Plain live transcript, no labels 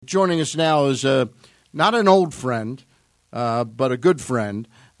joining us now is not an old friend, but a good friend.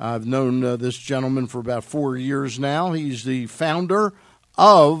 I've known this gentleman for about 4 years now. He's the founder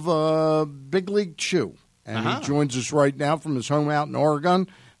of Big League Chew, and he joins us right now from his home out in Oregon,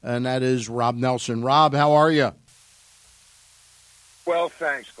 and that is Rob Nelson. Rob, how are you? Well,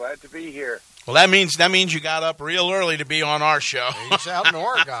 thanks. Glad to be here. Well, that means you got up real early to be on our show. He's out in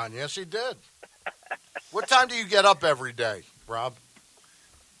Oregon. Yes, he did. What time do you get up every day, Rob?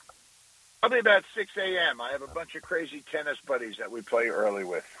 Probably about 6 a.m. I have a bunch of crazy tennis buddies that we play early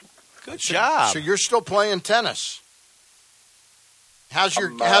with. Good job. So you're still playing tennis. How's your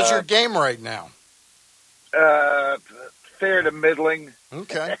game right now? Fair to middling.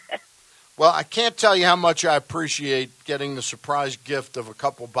 Okay. Well, I can't tell you how much I appreciate getting the surprise gift of a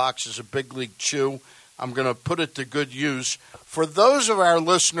couple boxes of Big League Chew. I'm going to put it to good use. For those of our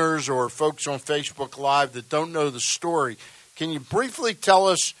listeners or folks on Facebook Live that don't know the story, can you briefly tell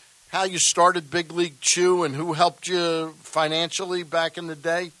us how you started Big League Chew and who helped you financially back in the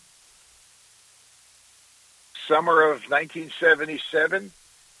day? Summer of 1977,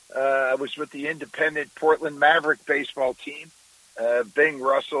 I was with the independent Portland Maverick baseball team, Bing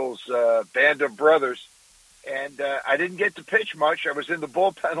Russell's band of brothers, and I didn't get to pitch much. I was in the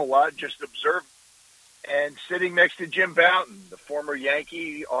bullpen a lot, just observing, and sitting next to Jim Bouton, the former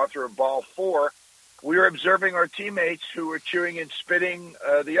Yankee, author of Ball 4. We were observing our teammates who were chewing and spitting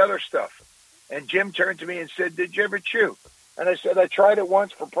the other stuff. And Jim turned to me and said, "Did you ever chew?" And I said, "I tried it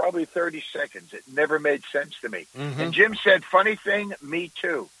once for probably 30 seconds. It never made sense to me." Mm-hmm. And Jim said, "Funny thing, me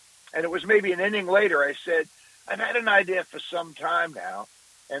too." And it was maybe an inning later, I said, "I've had an idea for some time now."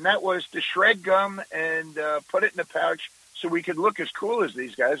 And that was to shred gum and put it in a pouch so we could look as cool as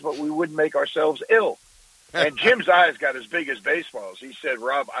these guys, but we wouldn't make ourselves ill. And Jim's eyes got as big as baseballs. He said,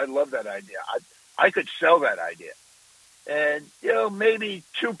 "Rob, I love that idea. I could sell that idea." And, maybe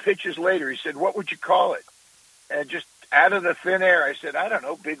 2 pitches later, he said, "What would you call it?" And just out of the thin air, I said, "I don't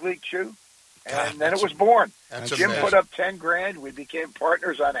know, Big League Chew." And then it was born. Jim put up $10,000. We became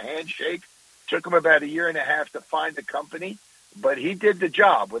partners on a handshake. Took him about 1.5 years to find the company, but he did the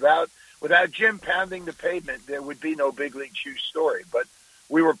job. Without Jim pounding the pavement, there would be no Big League Chew story. But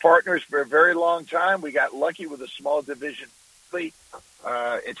we were partners for a very long time. We got lucky with a small division fleet.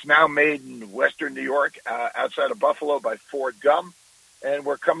 It's now made in Western New York, outside of Buffalo by Ford Gum. And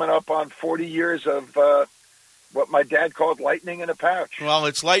we're coming up on 40 years of what my dad called lightning in a pouch. Well,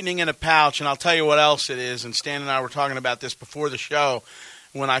 it's lightning in a pouch, and I'll tell you what else it is. And Stan and I were talking about this before the show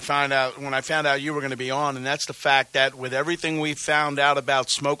when I found out you were going to be on, and that's the fact that with everything we found out about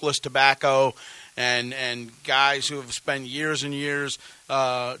smokeless tobacco and guys who have spent years and years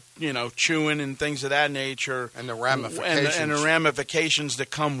chewing and things of that nature, and the ramifications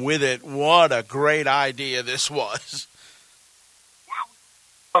that come with it, what a great idea this was.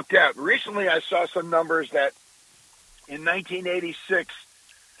 Look out. Recently I saw some numbers that in 1986,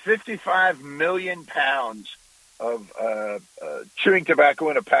 55 million pounds of chewing tobacco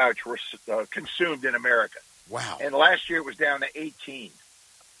in a pouch were consumed in America. Wow. And last year it was down to 18.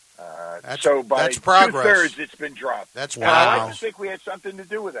 So by that's progress. 2/3 it's been dropped. That's wow. wow. And I like to think we had something to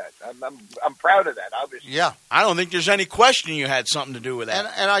do with that. I'm proud of that, obviously. Yeah. I don't think there's any question you had something to do with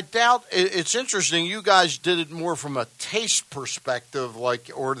that. And I doubt it's interesting. You guys did it more from a taste perspective,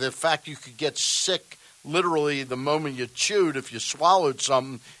 or the fact you could get sick literally the moment you chewed if you swallowed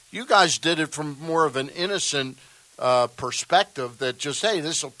something. You guys did it from more of an innocent perspective that just, hey,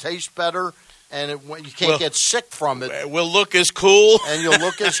 this will taste better. And you can't get sick from it. We'll look as cool, and you'll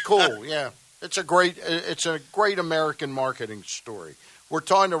look as cool. Yeah, it's a great American marketing story. We're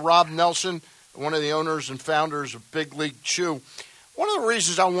talking to Rob Nelson, one of the owners and founders of Big League Chew. One of the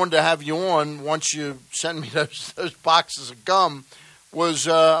reasons I wanted to have you on once you sent me those boxes of gum was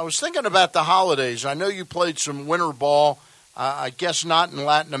I was thinking about the holidays. I know you played some winter ball. I guess not in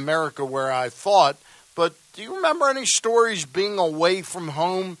Latin America where I thought, but do you remember any stories being away from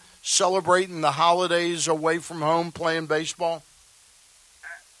home? Celebrating the holidays away from home, playing baseball?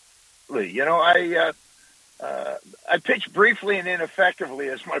 I pitched briefly and ineffectively,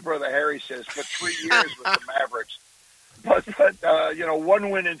 as my brother Harry says, for 3 years with the Mavericks. But 1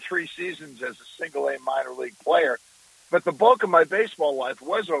 win in 3 seasons as a single-A minor league player. But the bulk of my baseball life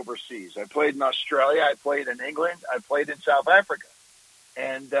was overseas. I played in Australia. I played in England. I played in South Africa.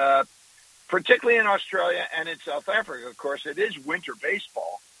 And particularly in Australia and in South Africa, of course, it is winter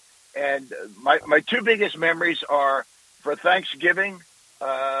baseball. And my 2 biggest memories are for Thanksgiving.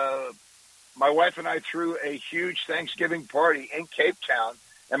 My wife and I threw a huge Thanksgiving party in Cape Town,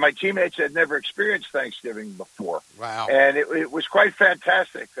 and my teammates had never experienced Thanksgiving before. Wow. And it was quite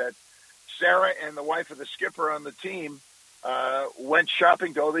fantastic that Sarah and the wife of the skipper on the team went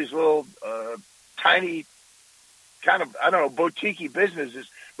shopping to all these little tiny kind of, I don't know, boutique businesses.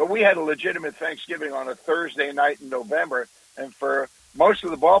 But we had a legitimate Thanksgiving on a Thursday night in November. And for most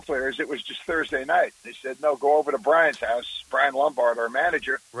of the ball players, it was just Thursday night. They said, no, go over to Brian's house, Brian Lombard, our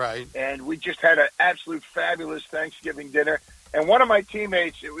manager. Right. And we just had an absolute fabulous Thanksgiving dinner. And one of my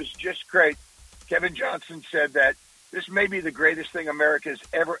teammates, it was just great, Kevin Johnson, said that this may be the greatest thing America's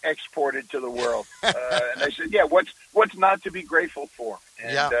ever exported to the world. And I said, yeah, what's not to be grateful for?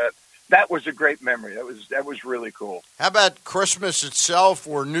 And that was a great memory. That was really cool. How about Christmas itself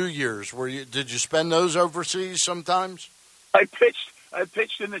or New Year's? Did you spend those overseas sometimes? I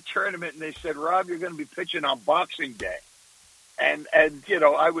pitched in the tournament, and they said, Rob, you're going to be pitching on Boxing Day. And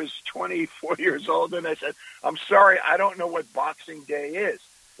I was 24 years old, and I said, I'm sorry, I don't know what Boxing Day is.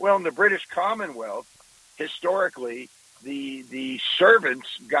 Well, in the British Commonwealth, historically, the servants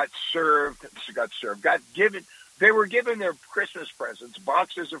they were given their Christmas presents,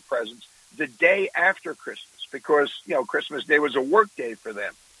 boxes of presents, the day after Christmas, because, Christmas Day was a work day for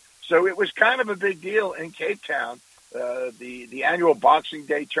them. So it was kind of a big deal in Cape Town, the annual Boxing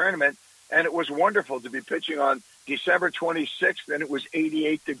Day tournament, and it was wonderful to be pitching on December 26th, and it was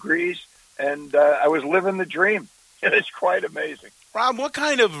 88 degrees, and I was living the dream. It's quite amazing. Rob, what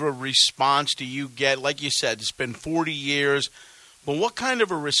kind of a response do you get? Like you said, it's been 40 years, but what kind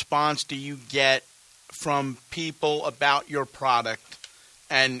of a response do you get from people about your product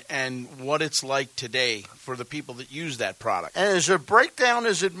and what it's like today for the people that use that product? And is it a breakdown?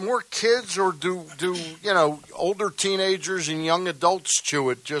 Is it more kids, or do older teenagers and young adults chew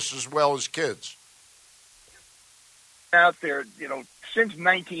it just as well as kids? Out there, since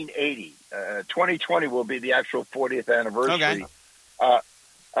 1980, 2020 will be the actual 40th anniversary. Okay.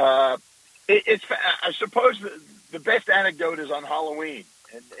 I suppose the best anecdote is on Halloween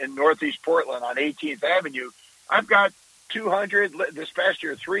in Northeast Portland on 18th Avenue. I've got 200, this past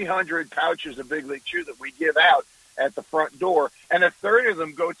year, 300 pouches of Big League Chew that we give out at the front door, and a third of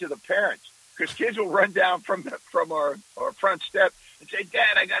them go to the parents, because kids will run down from our front step and say,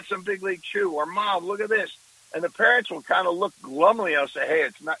 Dad, I got some Big League Chew, or Mom, look at this. And the parents will kind of look glumly. I'll say, hey,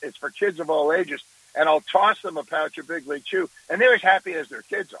 it's for kids of all ages. And I'll toss them a pouch of Big League Chew, and they're as happy as their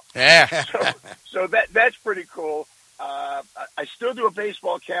kids are. Yeah. So that's pretty cool. I still do a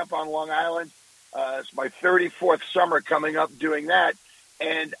baseball camp on Long Island. It's my 34th summer coming up doing that.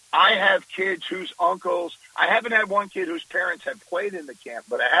 And I have kids whose uncles, I haven't had one kid whose parents have played in the camp,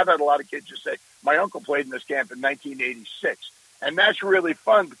 but I have had a lot of kids just say, my uncle played in this camp in 1986. And that's really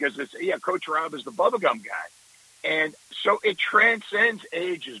fun because Coach Rob is the bubblegum guy. And so it transcends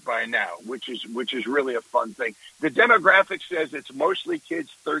ages by now, which is really a fun thing. The demographic says it's mostly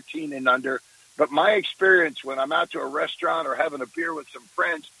kids 13 and under, but my experience when I'm out to a restaurant or having a beer with some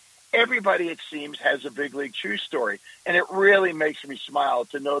friends, everybody, it seems, has a Big League Chew story. And it really makes me smile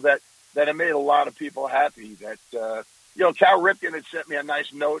to know that it made a lot of people happy. That, Cal Ripken had sent me a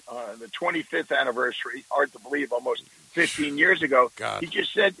nice note on the 25th anniversary, hard to believe, almost 15 years ago. God. He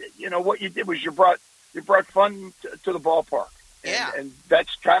just said, what you did was you brought fun to the ballpark. And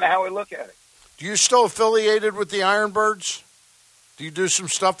that's kind of how I look at it. Do you still affiliated with the Ironbirds? Do you do some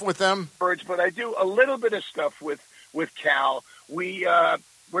stuff with them? Birds, but I do a little bit of stuff with Cal.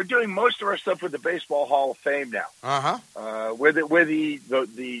 We're doing most of our stuff with the Baseball Hall of Fame now. Uh-huh. With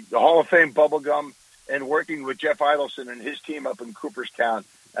the Hall of Fame bubblegum, and working with Jeff Idelson and his team up in Cooperstown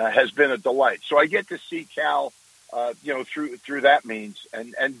has been a delight. So I get to see Cal through that means.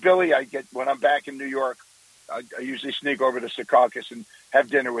 And Billy, I get, when I'm back in New York, I usually sneak over to Secaucus and have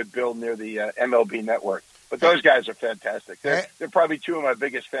dinner with Bill near the MLB Network. But those guys are fantastic. They're probably two of my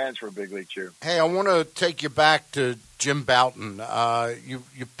biggest fans for Big League Chew. Hey, I want to take you back to Jim Bouton.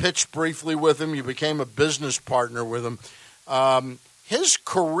 You pitched briefly with him. You became a business partner with him. His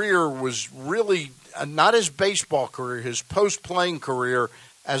career was really not his baseball career. His post-playing career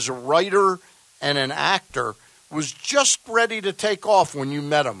as a writer and an actor was just ready to take off when you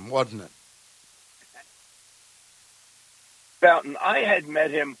met him, wasn't it? Bouton, I had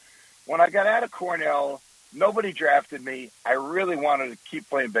met him when I got out of Cornell. Nobody drafted me. I really wanted to keep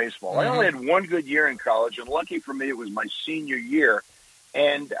playing baseball. I only had one good year in college, and lucky for me, it was my senior year.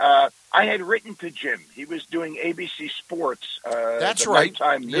 And I had written to Jim. He was doing ABC Sports. That's right.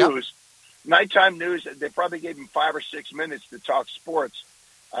 Nighttime news. Yep. Nighttime news. They probably gave him 5 or 6 minutes to talk sports.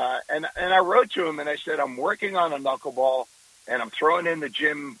 And I wrote to him, and I said, I'm working on a knuckleball, and I'm throwing in the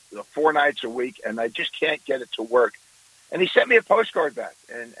gym 4 nights a week, and I just can't get it to work. And he sent me a postcard back,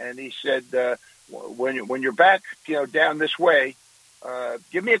 and he said, when you're back, down this way,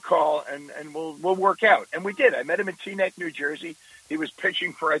 give me a call, and we'll work out. And we did. I met him in Teaneck, New Jersey. He was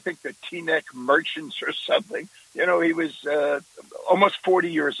pitching for, I think, the Teaneck Merchants or something. You know, he was almost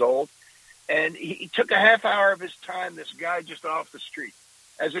 40 years old. And he took a half hour of his time, this guy just off the street.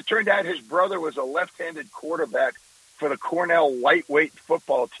 As it turned out, his brother was a left-handed quarterback for the Cornell lightweight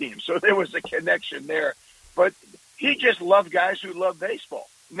football team. So there was a connection there. But he just loved guys who loved baseball.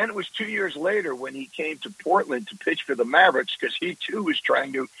 And then it was 2 years later when he came to Portland to pitch for the Mavericks, because he, too, was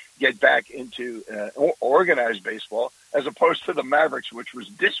trying to get back into organized baseball as opposed to the Mavericks, which was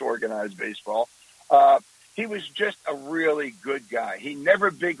disorganized baseball. He was just a really good guy. He never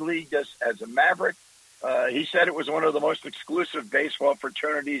big leagued us as a Maverick. He said it was one of the most exclusive baseball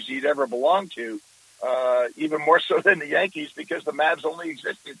fraternities he'd ever belonged to, even more so than the Yankees, because the Mavs only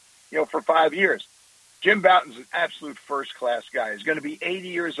existed, for 5 years. Jim Bouton's an absolute first-class guy. He's going to be 80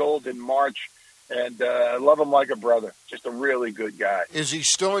 years old in March, and I love him like a brother. Just a really good guy. Is he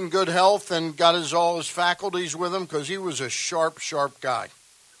still in good health and got all his faculties with him? Because he was a sharp, sharp guy.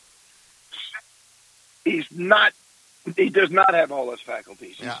 He's not. He does not have all his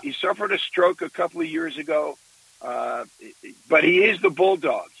faculties. Yeah. He suffered a stroke a couple of years ago, but he is the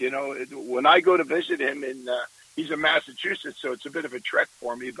bulldog. When I go to visit him, he's in Massachusetts, so it's a bit of a trek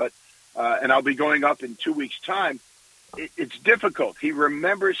for me. But and I'll be going up in 2 weeks' time. It's difficult. He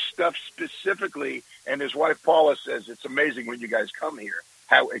remembers stuff specifically, and his wife Paula says it's amazing when you guys come here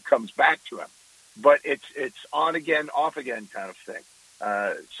how it comes back to him. But it's on again, off again kind of thing.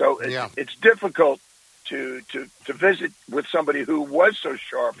 So it's difficult to visit with somebody who was so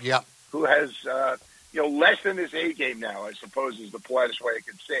sharp, who has less than his A game now, I suppose is the politest way I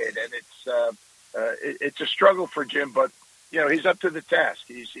could say it. And it's a struggle for Jim, but he's up to the task.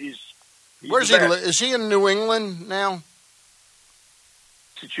 He's Where's he? Is he in New England now?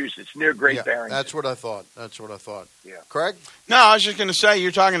 Massachusetts, near Great Barrington. That's what I thought. Yeah. Craig? No, I was just going to say,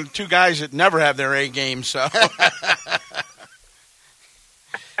 you're talking to two guys that never have their A game, so.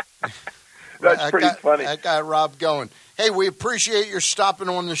 That's pretty funny. That got Rob going. Hey, we appreciate your stopping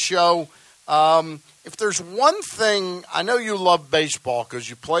on the show. If there's one thing, I know you love baseball because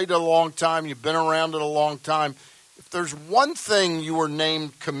you played a long time, you've been around it a long time. If there's one thing you were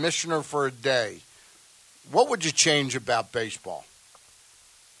named commissioner for a day, what would you change about baseball?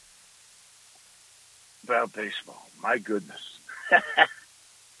 About baseball, my goodness.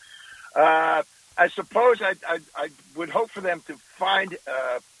 I suppose I would hope for them to find,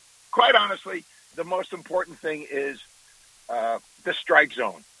 quite honestly, the most important thing is the strike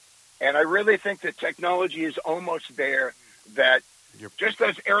zone. And I really think that technology is almost there, that just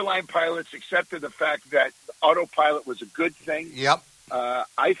as airline pilots accepted the fact that autopilot was a good thing,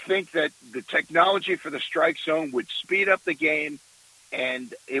 I think that the technology for the strike zone would speed up the game,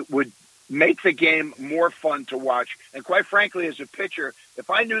 and it would make the game more fun to watch. And quite frankly, as a pitcher, if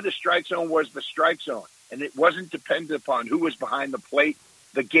I knew the strike zone was the strike zone and it wasn't dependent upon who was behind the plate,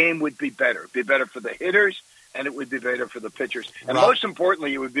 the game would be better. It'd be better for the hitters, and it would be better for the pitchers. And most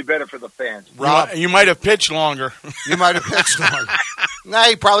importantly, it would be better for the fans. Rob, you might have pitched longer. You might have pitched longer. No,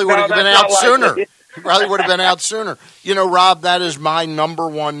 he probably would have been out sooner. He probably would have been out sooner. Rob, that is my number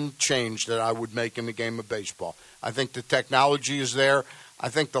one change that I would make in the game of baseball. I think the technology is there. I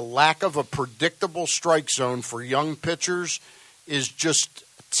think the lack of a predictable strike zone for young pitchers is just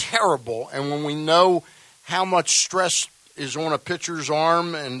terrible. And when we know how much stress is on a pitcher's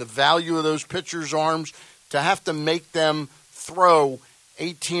arm and the value of those pitchers' arms, to have to make them throw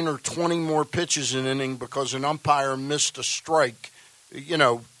 18 or 20 more pitches an inning because an umpire missed a strike,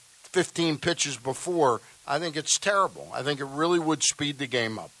 15 pitches before, I think it's terrible. I think it really would speed the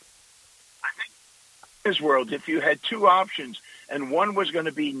game up. I think in this world, if you had two options and one was going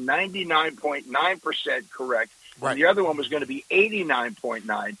to be 99.9% correct, and the other one was going to be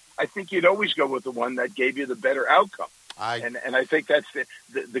 89.9, I think you'd always go with the one that gave you the better outcome. And I think that's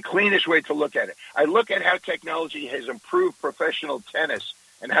the cleanest way to look at it. I look at how technology has improved professional tennis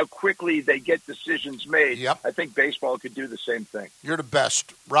and how quickly they get decisions made. I think baseball could do the same thing. You're the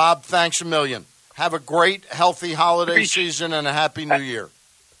best. Rob, thanks a million. Have a great, healthy holiday season and a happy new year.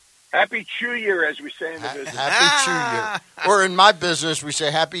 Happy Chew Year, as we say in the business. Happy Chew Year. Or in my business, we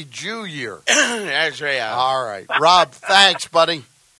say Happy Jew Year. That's right. All right. Rob, thanks, buddy.